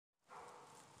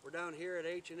We're down here at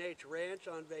H&H Ranch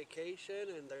on vacation,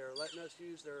 and they're letting us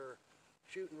use their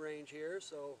shooting range here,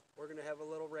 so we're going to have a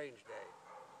little range day.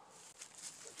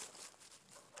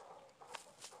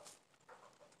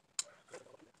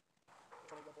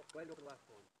 Go ahead and open the last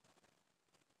one.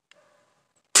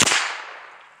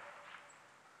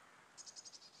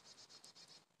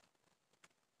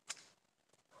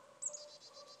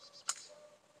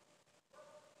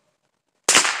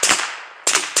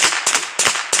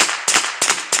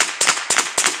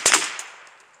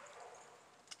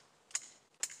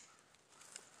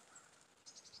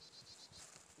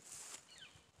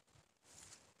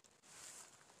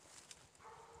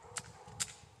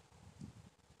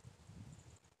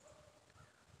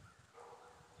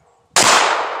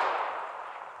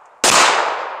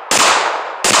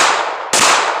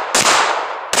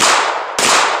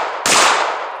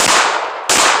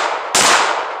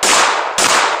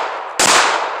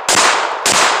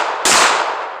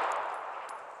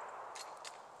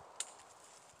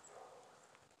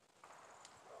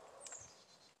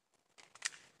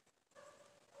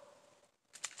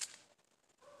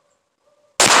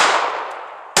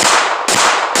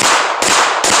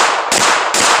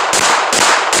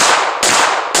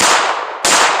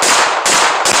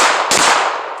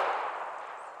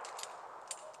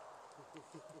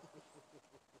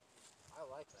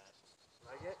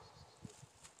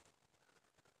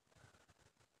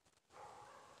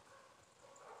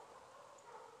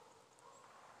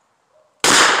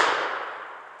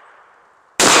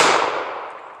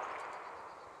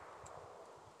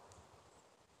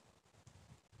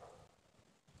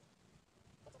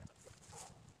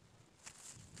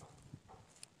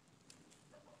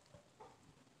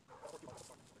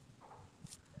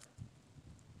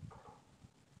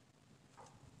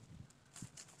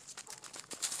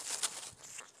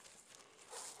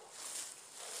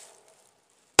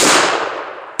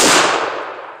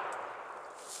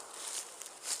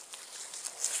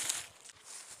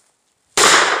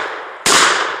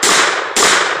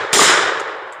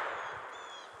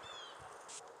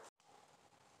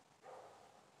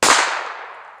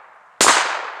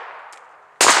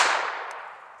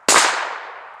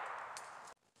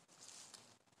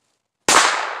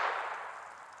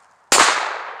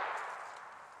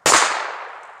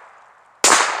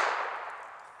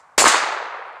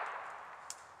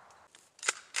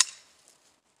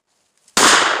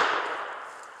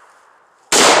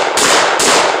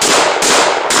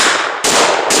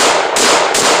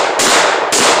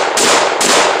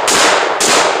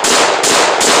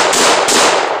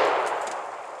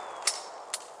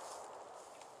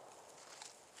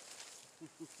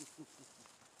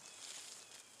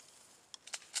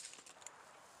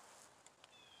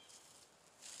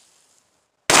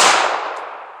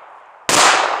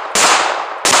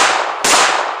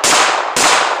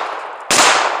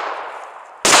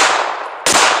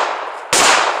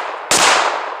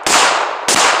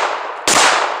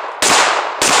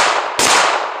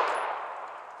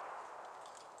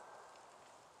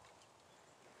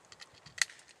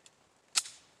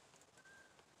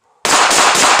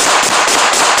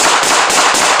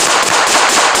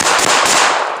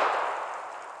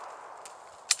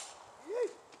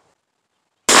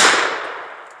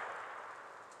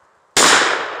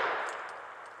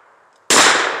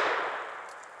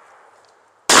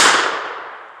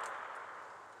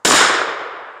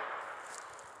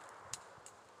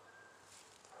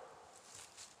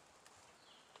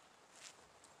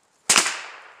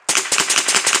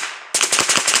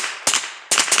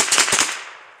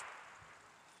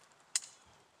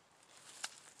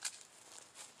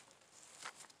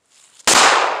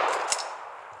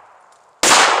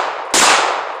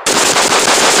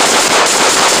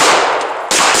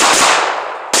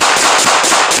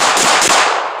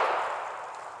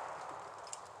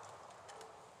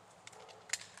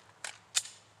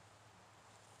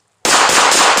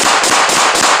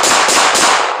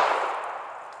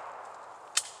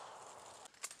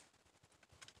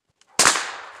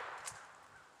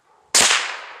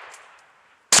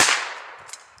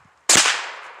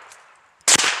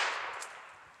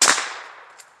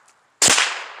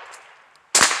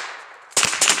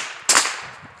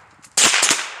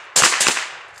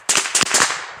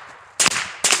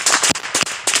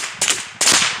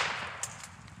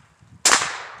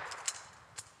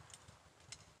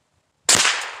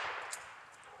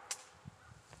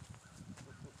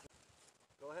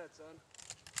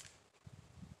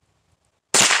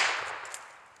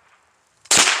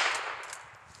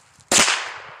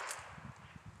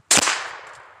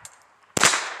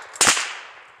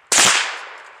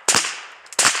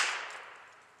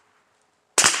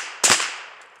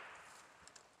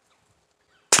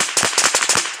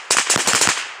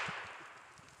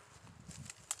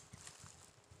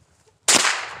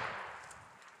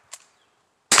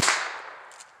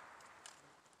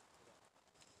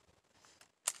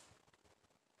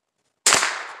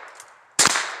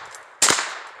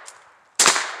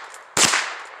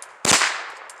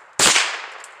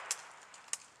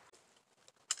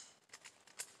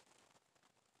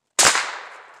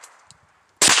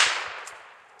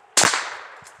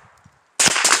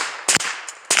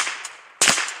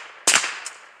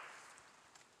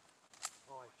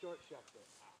 short shucked it.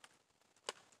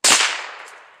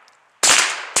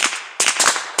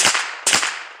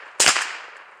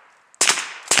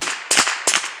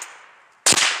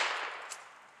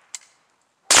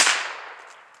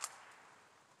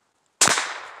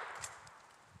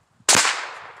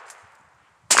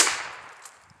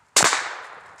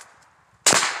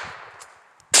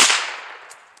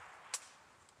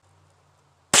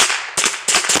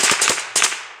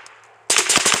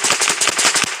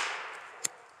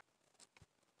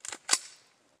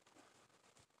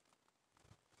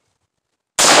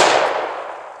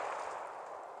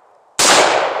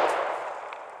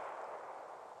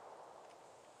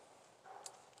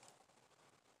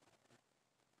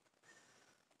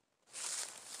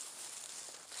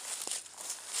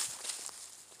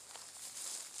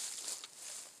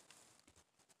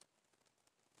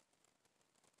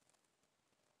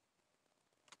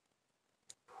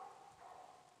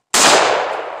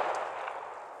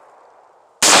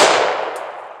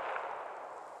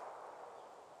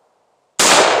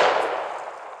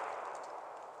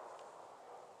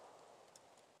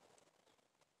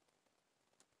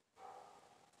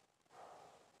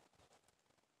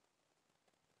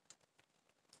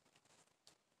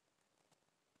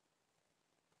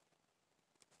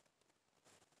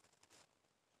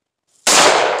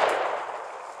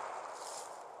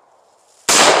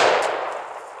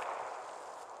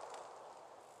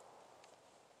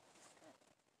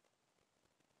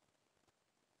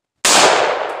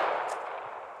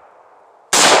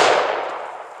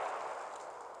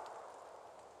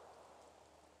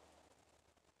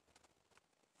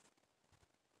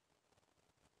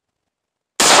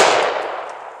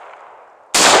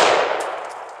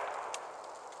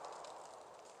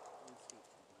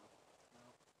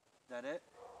 Is that it?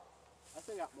 I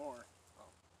still got more. Oh.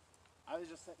 I was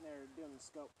just sitting there doing the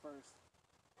scope first.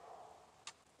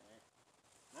 Okay.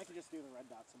 I could just do the red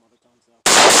dot some other times though.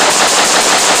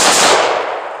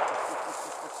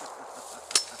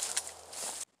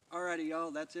 Alrighty, y'all,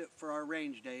 that's it for our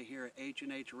range day here at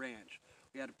H&H Ranch.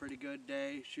 We had a pretty good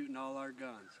day shooting all our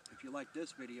guns. If you like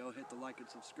this video, hit the like and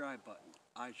subscribe button.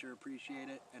 I sure appreciate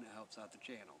it, and it helps out the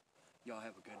channel. Y'all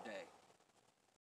have a good day.